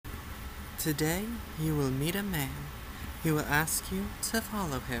Today you will meet a man. He will ask you to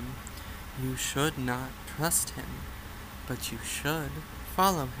follow him. You should not trust him, but you should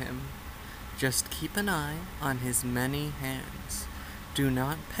follow him. Just keep an eye on his many hands. Do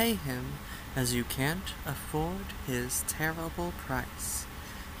not pay him, as you can't afford his terrible price.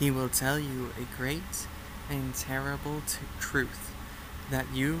 He will tell you a great and terrible truth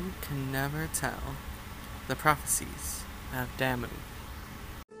that you can never tell. The Prophecies of Damu.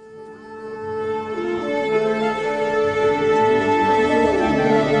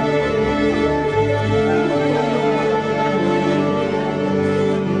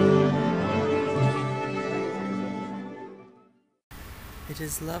 It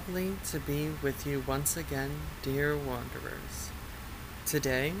is lovely to be with you once again, dear wanderers.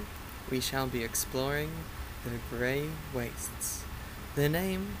 Today, we shall be exploring the Grey Wastes. The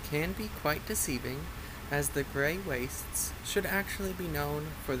name can be quite deceiving, as the Grey Wastes should actually be known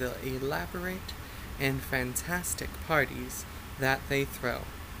for the elaborate and fantastic parties that they throw.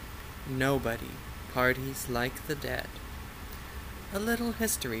 Nobody parties like the dead. A little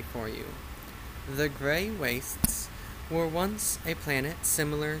history for you. The Grey Wastes were once a planet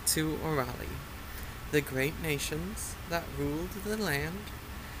similar to Orali. The great nations that ruled the land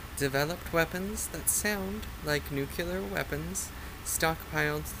developed weapons that sound like nuclear weapons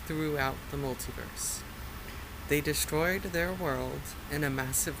stockpiled throughout the multiverse. They destroyed their world in a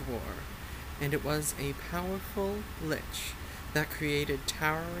massive war, and it was a powerful lich that created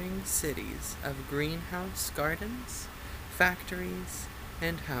towering cities of greenhouse gardens, factories,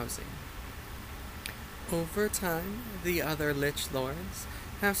 and housing. Over time, the other Lich Lords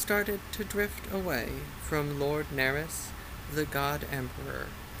have started to drift away from Lord Neris, the God Emperor.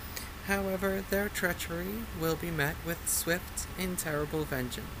 However, their treachery will be met with swift and terrible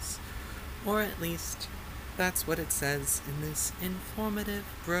vengeance, or at least, that's what it says in this informative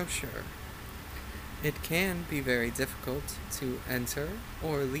brochure. It can be very difficult to enter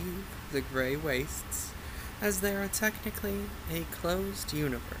or leave the Grey Wastes, as they are technically a closed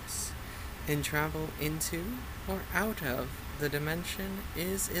universe, and travel into or out of the dimension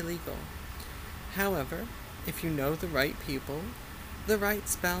is illegal. However, if you know the right people, the right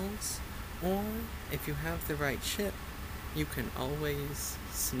spells, or if you have the right ship, you can always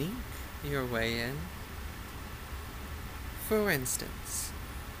sneak your way in. For instance,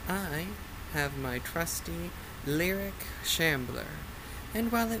 I have my trusty Lyric Shambler,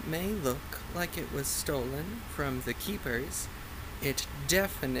 and while it may look like it was stolen from the keepers, it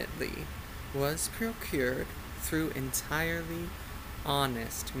definitely was procured through entirely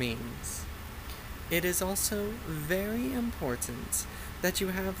honest means. It is also very important that you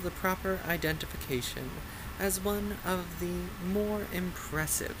have the proper identification as one of the more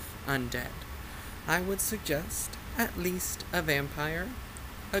impressive undead. I would suggest at least a vampire,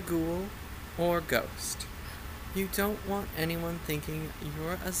 a ghoul, or ghost. You don't want anyone thinking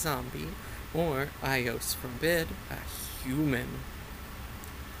you're a zombie, or, Ios forbid, a human.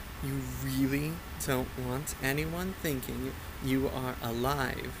 You really don't want anyone thinking you are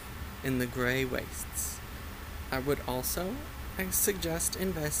alive in the Grey Wastes. I would also suggest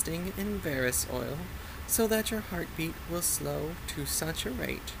investing in Varus oil so that your heartbeat will slow to such a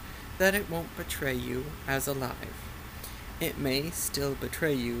rate that it won't betray you as alive. It may still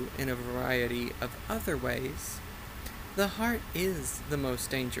betray you in a variety of other ways. The heart is the most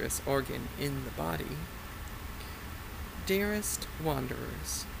dangerous organ in the body. Dearest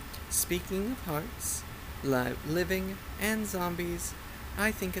wanderers, speaking of hearts, living, and zombies,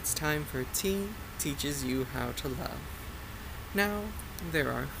 I think it's time for T Teaches You How to Love. Now,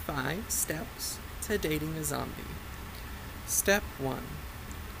 there are 5 steps to dating a zombie. Step 1.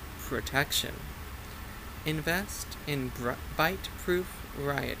 Protection. Invest in bite-proof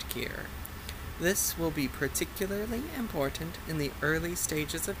riot gear. This will be particularly important in the early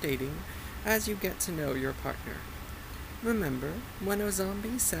stages of dating as you get to know your partner. Remember, when a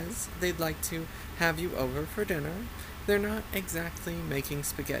zombie says they'd like to have you over for dinner, they're not exactly making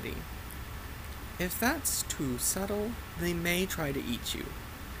spaghetti. If that's too subtle, they may try to eat you.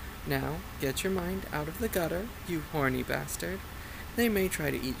 Now, get your mind out of the gutter, you horny bastard. They may try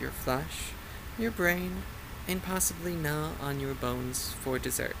to eat your flesh, your brain, and possibly gnaw on your bones for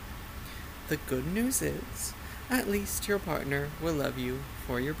dessert. The good news is, at least your partner will love you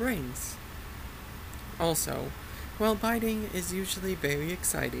for your brains. Also, while biting is usually very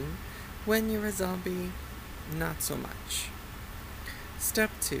exciting, when you're a zombie, not so much. Step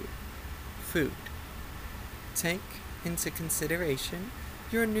 2. Food. Take into consideration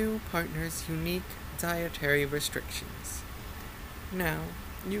your new partner's unique dietary restrictions. Now,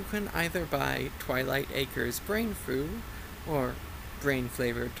 you can either buy Twilight Acres brain food, or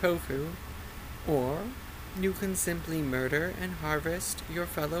brain-flavored tofu, Or you can simply murder and harvest your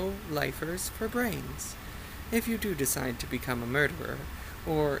fellow lifers for brains. If you do decide to become a murderer,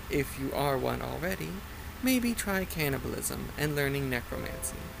 or if you are one already, maybe try cannibalism and learning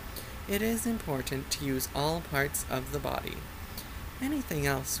necromancy. It is important to use all parts of the body. Anything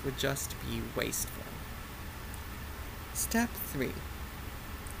else would just be wasteful. Step 3.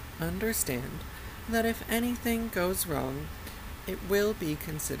 Understand that if anything goes wrong, it will be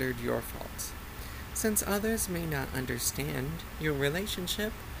considered your fault. Since others may not understand your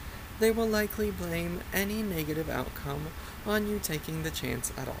relationship, they will likely blame any negative outcome on you taking the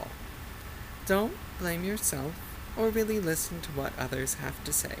chance at all. Don't blame yourself or really listen to what others have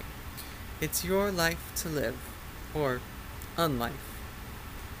to say. It's your life to live, or unlife.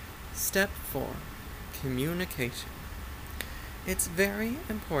 Step 4. Communication. It's very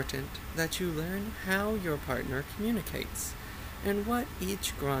important that you learn how your partner communicates and what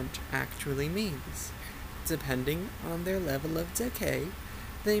each grunt actually means. Depending on their level of decay,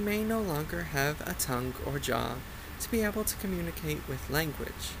 they may no longer have a tongue or jaw to be able to communicate with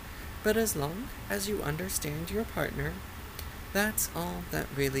language, but as long as you understand your partner, that's all that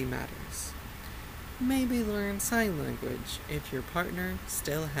really matters. Maybe learn sign language if your partner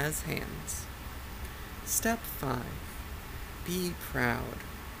still has hands. Step 5. Be proud.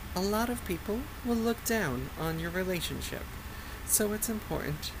 A lot of people will look down on your relationship, so it's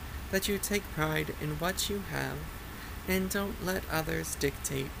important that you take pride in what you have and don't let others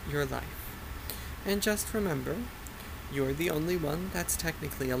dictate your life. And just remember, you're the only one that's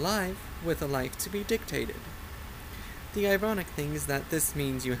technically alive with a life to be dictated. The ironic thing is that this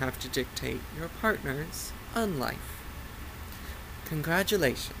means you have to dictate your partner's unlife.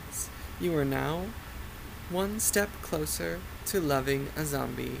 Congratulations, you are now one step closer to loving a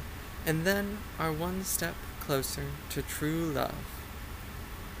zombie, and then are one step closer to true love.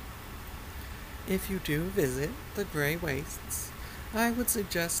 If you do visit the Grey Wastes, I would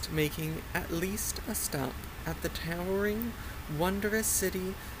suggest making at least a stop at the towering, wondrous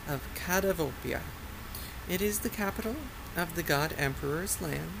city of Catavopia. It is the capital of the God Emperor's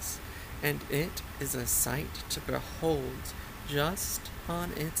lands, and it is a sight to behold just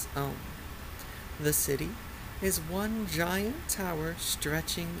on its own. The city is one giant tower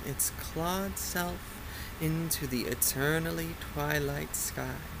stretching its clawed self into the eternally twilight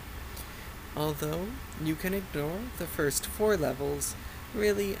sky. Although you can ignore the first 4 levels,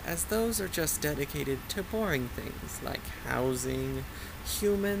 really, as those are just dedicated to boring things like housing,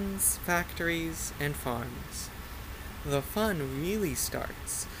 humans, factories, and farms. The fun really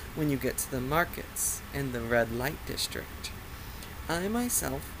starts when you get to the markets and the red light district. I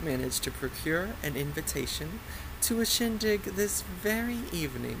myself managed to procure an invitation to a shindig this very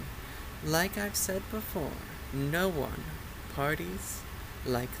evening. Like I've said before, no one parties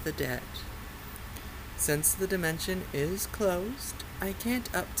like the dead. Since the dimension is closed, I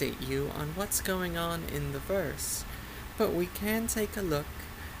can't update you on what's going on in the verse, but we can take a look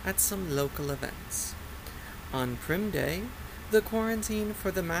at some local events. On Prim Day, the quarantine for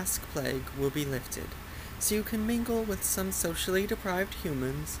the mask plague will be lifted, so you can mingle with some socially deprived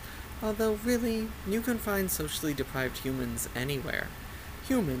humans, although really, you can find socially deprived humans anywhere.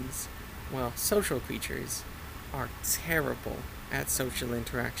 Humans, well, social creatures, are terrible at social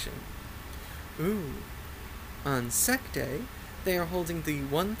interaction. Ooh. On Sec Day, they are holding the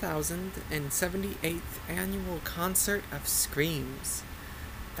 1078th annual Concert of Screams.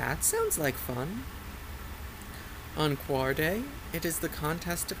 That sounds like fun. On Quar Day, it is the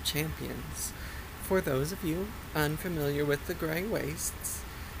Contest of Champions. For those of you unfamiliar with the Grey Wastes,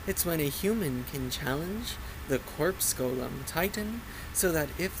 it's when a human can challenge the Corpse Golem Titan so that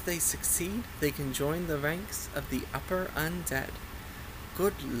if they succeed, they can join the ranks of the Upper Undead.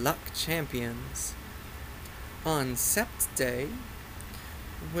 Good luck, champions! On Sept Day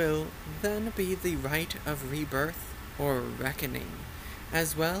will then be the Rite of Rebirth or Reckoning,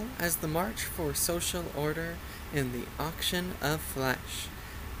 as well as the March for Social Order and the Auction of Flesh.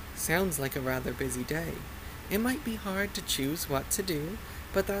 Sounds like a rather busy day. It might be hard to choose what to do,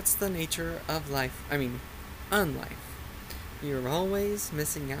 but that's the nature of unlife. You're always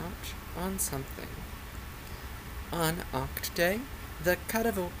missing out on something. On Oct Day, the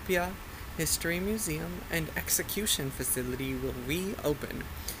Catavopia History Museum and Execution Facility will reopen.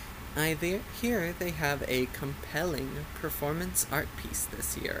 I hear they have a compelling performance art piece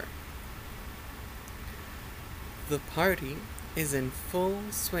this year. The party is in full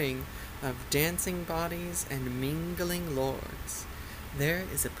swing of dancing bodies and mingling lords. There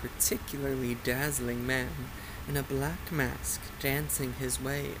is a particularly dazzling man in a black mask dancing his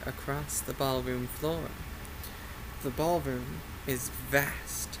way across the ballroom floor. The ballroom is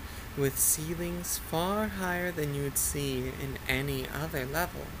vast, with ceilings far higher than you'd see in any other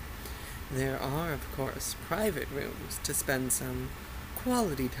level. There are, of course, private rooms to spend some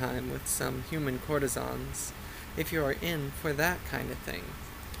quality time with some human courtesans, if you are in for that kind of thing.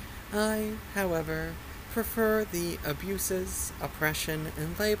 I, however, prefer the abuses, oppression,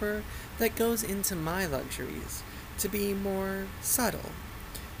 and labor that goes into my luxuries to be more subtle.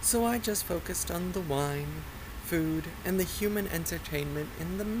 So I just focused on the wine, food, and the human entertainment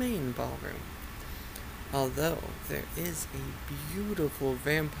in the main ballroom. Although there is a beautiful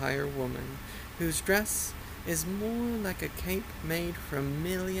vampire woman whose dress is more like a cape made from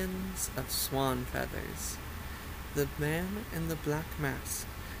millions of swan feathers. The man in the black mask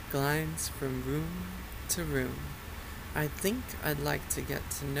glides from room to room. I think I'd like to get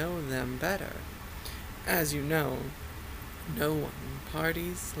to know them better. As you know, no one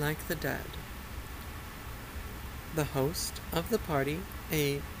parties like the dead. The host of the party,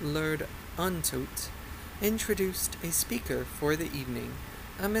 a Lord Untut, introduced a speaker for the evening,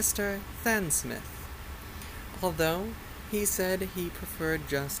 a Mr. Thansmith, although he said he preferred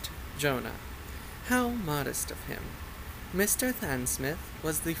just Jonah. How modest of him. Mr. Thansmith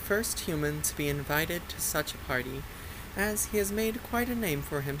was the first human to be invited to such a party, as he has made quite a name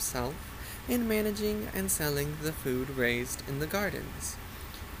for himself in managing and selling the food raised in the gardens.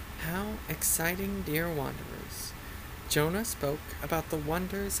 How exciting, dear wanderers! Jonah spoke about the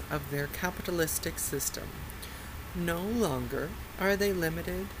wonders of their capitalistic system. No longer are they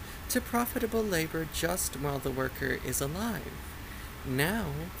limited to profitable labor just while the worker is alive. Now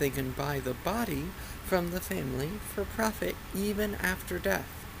they can buy the body from the family for profit even after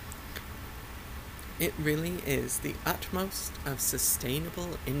death. It really is the utmost of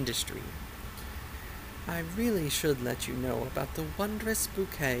sustainable industry. I really should let you know about the wondrous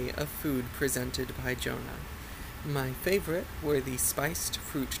bouquet of food presented by Jonah. My favorite were the spiced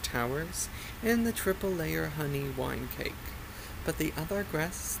fruit towers and the triple-layer honey wine cake, but the other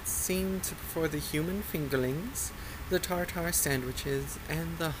guests seemed to prefer the human fingerlings, the tartar sandwiches,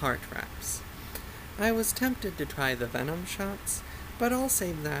 and the heart wraps. I was tempted to try the venom shots, but I'll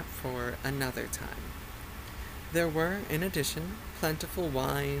save that for another time. There were, in addition, plentiful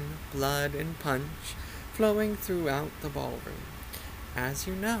wine, blood, and punch flowing throughout the ballroom. As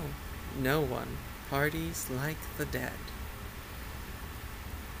you know, no one parties like the dead.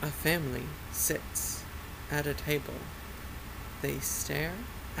 A family sits at a table. They stare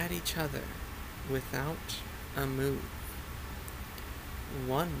at each other without a move.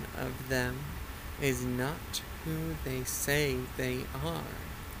 One of them is not who they say they are.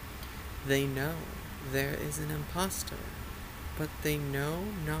 They know there is an impostor, but they know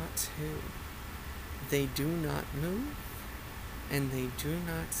not who. They do not move, and they do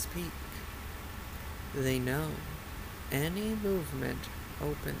not speak. They know any movement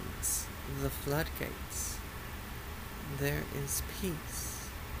opens the floodgates. There is peace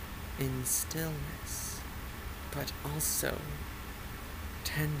in stillness, but also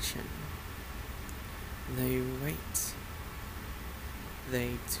tension. They wait.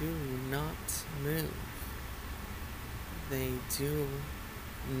 They do not move. They do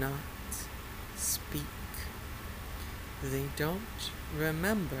not speak. They don't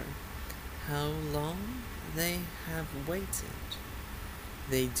remember how long they have waited.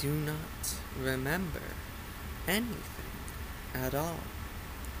 They do not remember anything at all.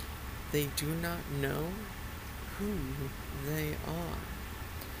 They do not know who they are.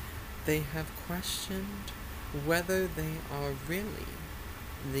 They have questioned whether they are really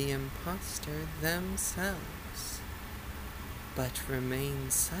the impostor themselves, but remain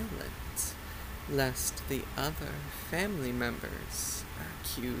silent lest the other family members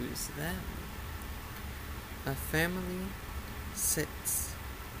accuse them. A family sits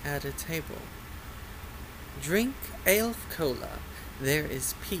at a table. Drink Aelf Cola. There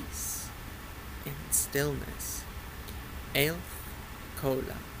is peace in stillness. Aelf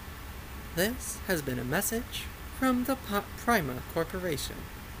Cola. This has been a message from the Prima Corporation.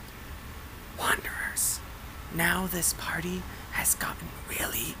 Wanderers, now this party has gotten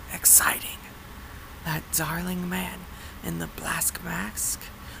really exciting. That darling man in the black mask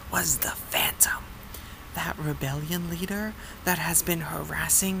was the Phantom, that rebellion leader that has been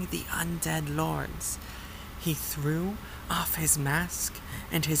harassing the undead lords. He threw off his mask,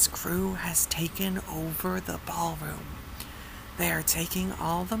 and his crew has taken over the ballroom. They are taking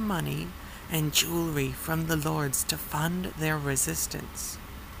all the money and jewelry from the lords to fund their resistance.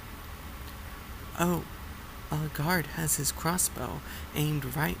 Oh, a guard has his crossbow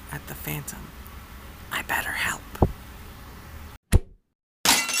aimed right at the Phantom. I better help.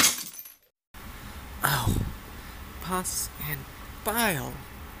 Oh, pus and bile.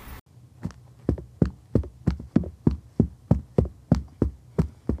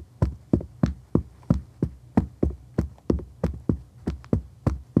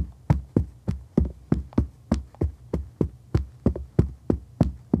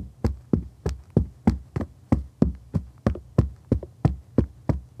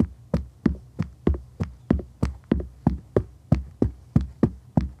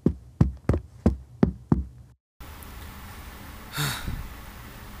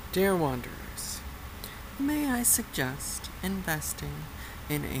 Dear wanderers, may I suggest investing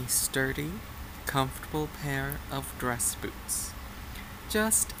in a sturdy, comfortable pair of dress boots,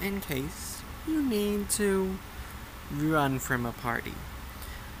 just in case you need to run from a party.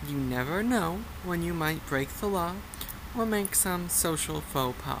 You never know when you might break the law or make some social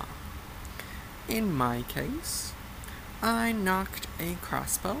faux pas. In my case, I knocked a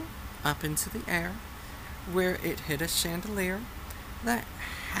crossbow up into the air where it hit a chandelier that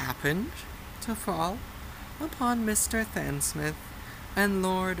happened to fall upon Mr. Thansmith and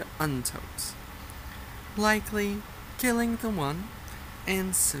Lord Untote, likely killing the one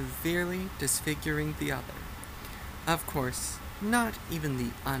and severely disfiguring the other. Of course, not even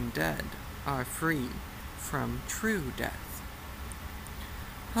the undead are free from true death.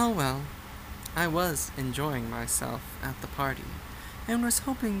 Oh well, I was enjoying myself at the party, and was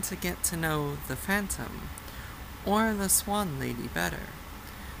hoping to get to know the Phantom or the Swan Lady better.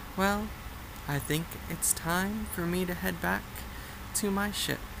 Well, I think it's time for me to head back to my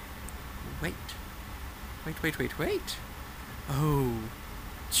ship. Wait. Oh,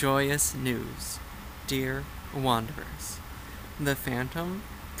 joyous news, dear wanderers. The Phantom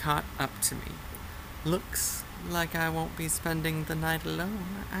caught up to me. Looks like I won't be spending the night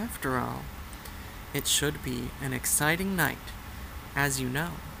alone after all. It should be an exciting night. As you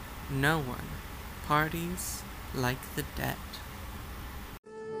know, no one parties like the dead.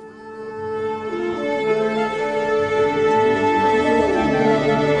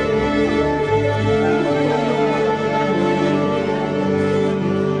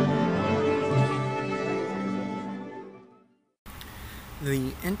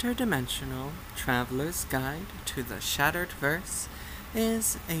 The Interdimensional Traveler's Guide to the Shattered Verse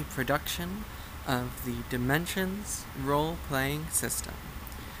is a production of the Dimensions role-playing system.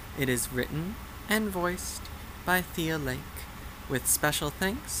 It is written and voiced by Thea Lake, with special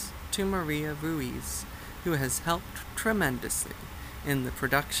thanks to Maria Ruiz, who has helped tremendously in the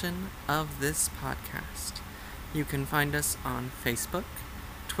production of this podcast. You can find us on Facebook,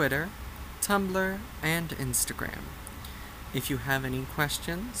 Twitter, Tumblr, and Instagram. If you have any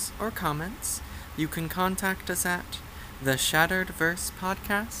questions or comments, you can contact us at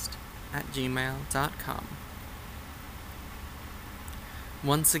theshatteredversepodcast@gmail.com.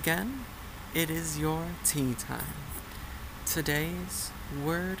 Once again, it is your tea time. Today's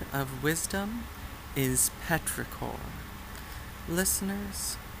word of wisdom is petrichor.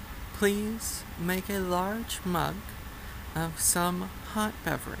 Listeners, please make a large mug of some hot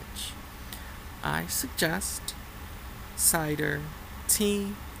beverage. I suggest cider,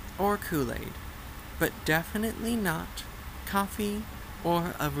 tea, or Kool-Aid, but definitely not coffee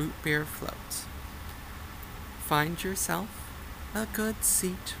or a root beer float. Find yourself a good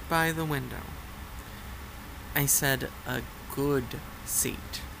seat by the window. I said a good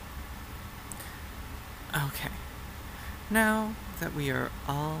seat. Okay, now that we are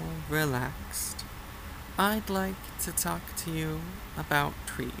all relaxed, I'd like to talk to you about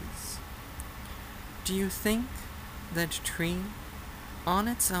trees. Do you think that a tree on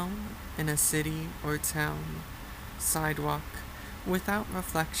its own in a city or town sidewalk without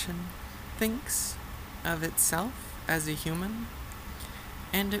reflection thinks of itself as a human?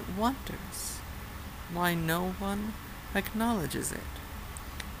 And it wonders why no one acknowledges it,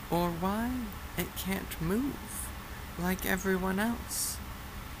 or why it can't move like everyone else,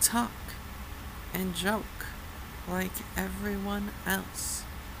 talk and joke like everyone else,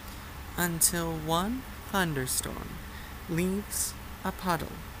 until one thunderstorm leaves a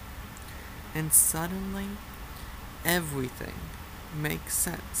puddle, and suddenly everything makes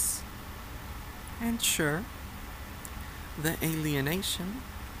sense. And sure, the alienation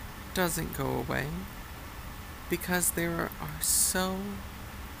doesn't go away because there are so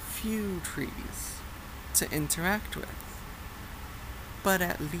few trees to interact with, but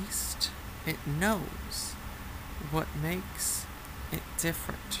at least it knows what makes it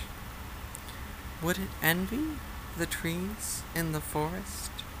different. Would it envy the trees in the forest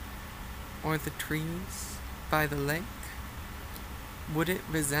or the trees by the lake? Would it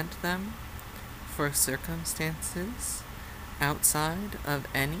resent them for circumstances outside of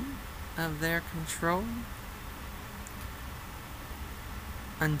any of their control?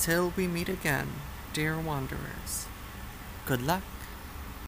 Until we meet again, dear wanderers, good luck.